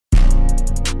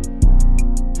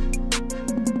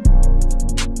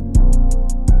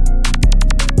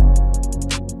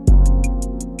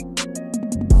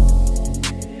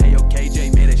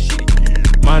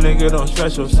nigga, don't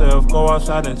stress yourself. Go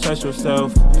outside and test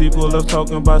yourself. People love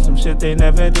talking about some shit they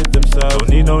never did themselves. Don't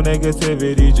need no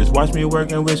negativity, just watch me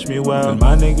work and wish me well. And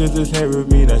my niggas is here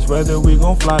with me, that's whether we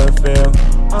gon' fly or fail.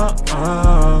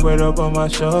 Weight up on my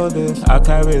shoulders, I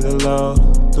carry the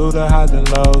load through the highs and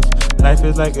lows. Life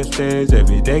is like a stage,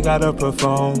 every day gotta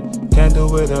perform. Can't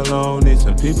do it alone, need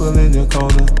some people in your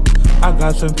corner. I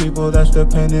got some people that's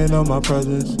dependent on my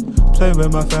presence. Play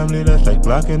with my family, that's like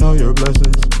blocking all your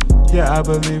blessings. Yeah, I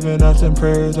believe in us and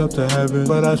prayers up to heaven,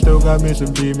 but I still got me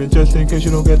some demons, just in case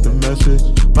you don't get the message.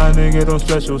 My nigga, don't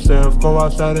stress yourself, go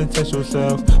outside and test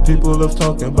yourself. People love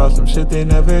talking about some shit they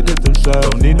never did themselves.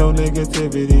 Don't need no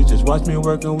negativity, just watch me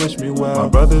work and wish me well. My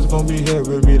brother's gon' be here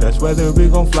with me, that's whether we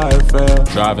gon' fly or fail.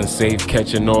 Driving safe,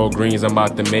 catching all greens, I'm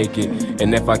about to make it.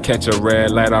 And if I catch a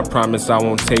red light, I promise I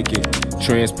won't take it.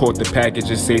 Transport the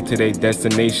packages safe to their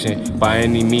destination. By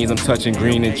any means, I'm touching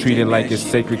green and treat it like it's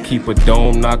sacred. Keep a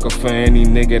dome knocker for any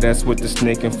nigga that's with the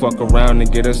snake and fuck around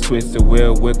and get us twisted.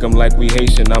 We'll wick 'em like we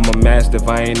Haitian. I'm a master if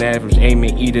I ain't average. Aim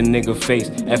and eat a nigga face.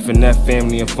 F&F,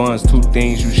 family and funds, two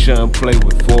things you shouldn't play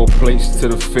with. 4 plates to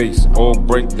the face, all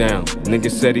breakdown. Nigga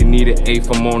said he needed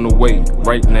 8th, I'm on the way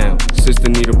right now. Sister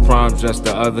need a prom dress,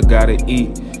 the other gotta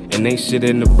eat. And ain't shit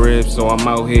in the crib, so I'm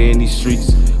out here in these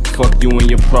streets. Fuck you and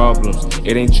your problems,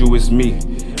 it ain't you, it's me.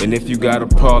 And if you got a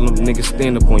problem, nigga,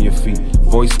 stand up on your feet.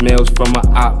 Voicemails from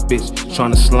a op bitch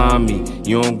tryna slime me.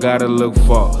 You don't gotta look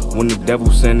far when the devil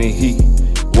sending heat.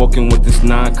 Walking with this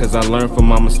 9 cause I learned from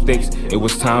my mistakes. It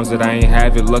was times that I ain't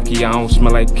have it, lucky I don't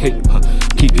smell like cake.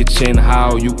 Keep your chin high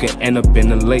or you can end up in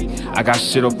the lake. I got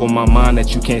shit up on my mind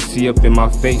that you can't see up in my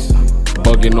face.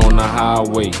 Bugging on the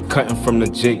highway, cutting from the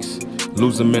jakes.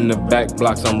 Lose them in the back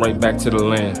blocks, I'm right back to the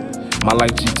land. My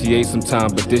life GTA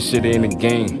sometimes, but this shit ain't a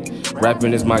game.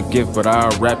 Rapping is my gift, but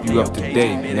I'll rap you up today,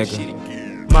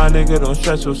 nigga. My nigga, don't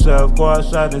stress yourself, go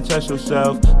outside and test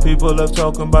yourself. People love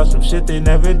talking about some shit they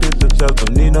never did themselves.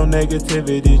 Don't need no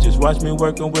negativity, just watch me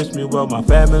work and wish me well. My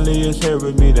family is here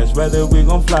with me, that's whether we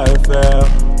gon' fly or fail.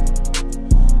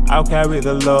 I'll carry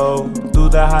the load through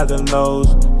the highs and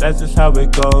lows, that's just how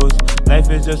it goes.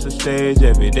 Life is just a stage,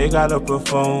 every day gotta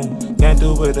perform. Can't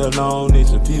do it alone, need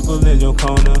some people in your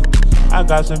corner. I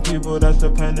got some people that's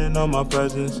dependent on my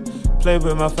presence. Play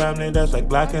with my family, that's like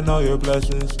blocking all your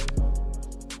blessings.